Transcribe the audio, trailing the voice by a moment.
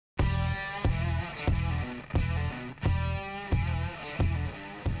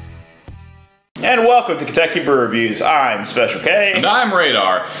And welcome to Kentucky Brew Reviews. I'm Special K. And I'm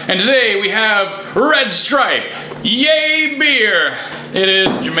Radar. And today we have Red Stripe. Yay beer! It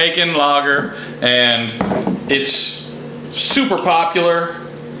is Jamaican lager, and it's super popular.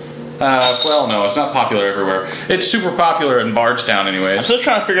 Well, no, it's not popular everywhere. It's super popular in Bardstown anyways. I'm still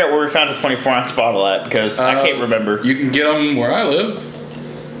trying to figure out where we found a 24-ounce bottle at, because I can't remember. You can get them where I live.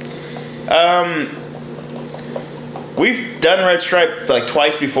 We've done Red Stripe like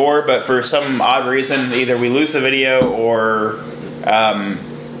twice before, but for some odd reason, either we lose the video or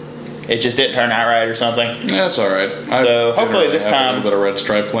it just didn't turn out right or something. Yeah, that's alright. So hopefully this time, a little bit of Red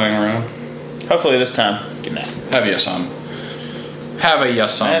Stripe playing around. Hopefully this time, good night. Have ya some. Have a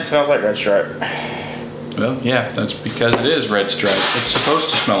yes some. That smells like Red Stripe. Well, yeah, that's because it is Red Stripe. It's supposed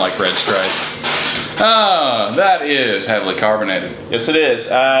to smell like Red Stripe. Ah, that is heavily carbonated. Yes, it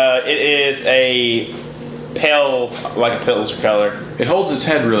is. It is a pale, like a Pilsner color. It holds its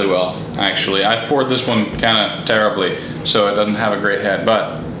head really well, actually. I poured this one kind of terribly, so it doesn't have a great head,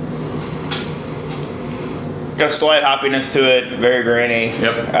 but got a slight hoppiness to it, very grainy.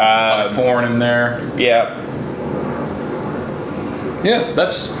 Yep. A lot of corn in there. Yeah. Yeah,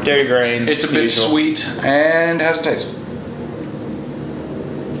 that's dairy grains. It's a bit sweet and has a taste.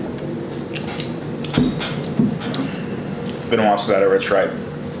 Been a while since I had a Red Stripe.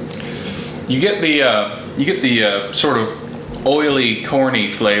 You get the sort of oily,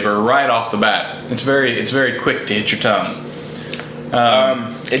 corny flavor right off the bat. It's very quick to hit your tongue.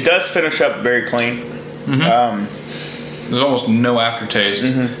 It does finish up very clean. Mm-hmm. There's almost no aftertaste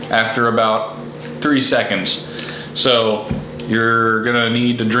after about 3 seconds. So you're gonna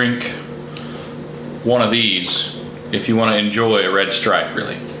need to drink one of these if you want to enjoy a Red Stripe,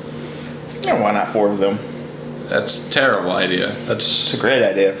 really. Yeah, why not 4 of them? That's a terrible idea. It's a great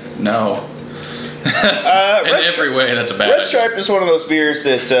idea. No. In every way, that's a bad idea. Red Stripe is one of those beers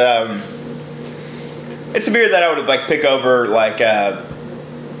that it's a beer that I would like pick over like a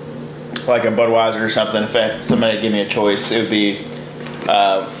Budweiser or something. If somebody give me a choice, it would be.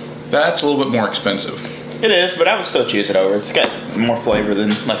 That's a little bit more expensive. It is, but I would still choose it over. It's got more flavor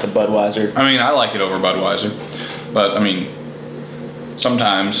than like a Budweiser. I mean, I like it over Budweiser, but I mean,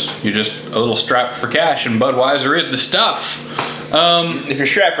 sometimes you're just a little strapped for cash, and Budweiser is the stuff. If you're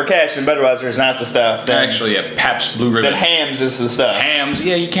strapped for cash and Budweiser is not the stuff, then actually, yeah, Pabst Blue Ribbon. Then Hams is the stuff. Hams,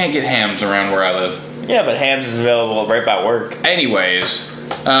 yeah, you can't get Hams around where I live. Yeah, but Hams is available right by work. Anyways,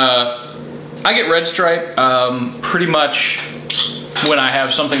 I get Red Stripe pretty much when I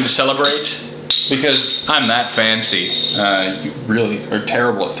have something to celebrate, because I'm that fancy. You really are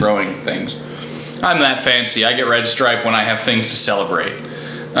terrible at throwing things. I'm that fancy. I get Red Stripe when I have things to celebrate.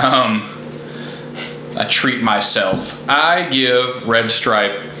 I treat myself. I give Red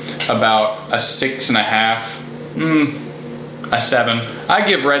Stripe about a 6.5, a 7. I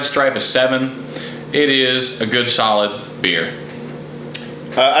give Red Stripe a 7. It is a good solid beer.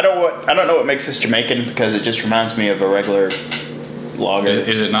 I don't know what makes this Jamaican, because it just reminds me of a regular lager.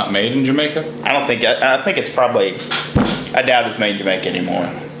 Is it not made in Jamaica? I think it's probably. I doubt it's made in Jamaica anymore.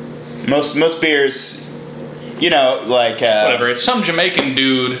 Most beers, you know, like whatever. It's some Jamaican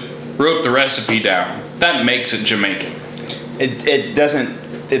dude wrote the recipe down. That makes it Jamaican. It doesn't.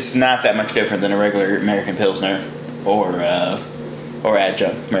 It's not that much different than a regular American Pilsner or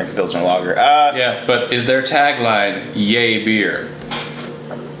adjunct American Pilsner lager. Yeah, but is their tagline "Yay beer"?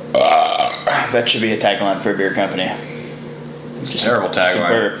 That should be a tagline for a beer company. It's a terrible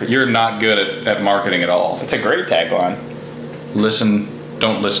tagline. You're not good at marketing at all. It's a great tagline.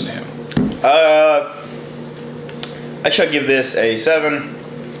 Don't listen to him. I shall give this a 7.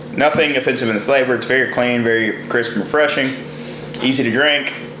 Nothing offensive in the flavor. It's very clean, very crisp and refreshing. Easy to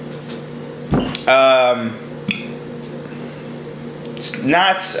drink. It's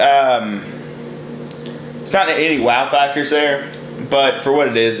not any wow factors there, but for what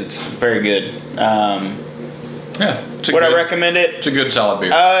it is, it's very good. Yeah. Would I recommend it? It's a good solid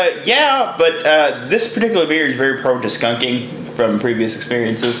beer. Yeah, but this particular beer is very prone to skunking from previous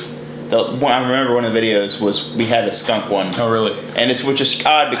experiences. I remember one of the videos was we had a skunk one. Oh, really? And which is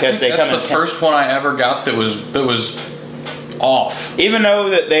odd because they come in. That's the first one I ever got that was off. Even though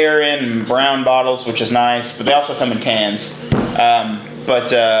that they are in brown bottles, which is nice, but they also come in cans. But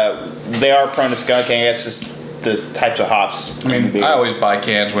they are prone to skunking. I guess it's the types of hops. I mean, I always buy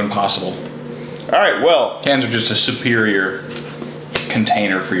cans when possible. All right, well, cans are just a superior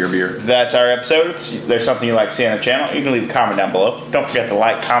container for your beer. That's our episode. If there's something you'd like to see on the channel, you can leave a comment down below. Don't forget to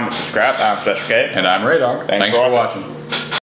like, comment, subscribe. I'm Special K. And I'm Radar. Thanks for watching.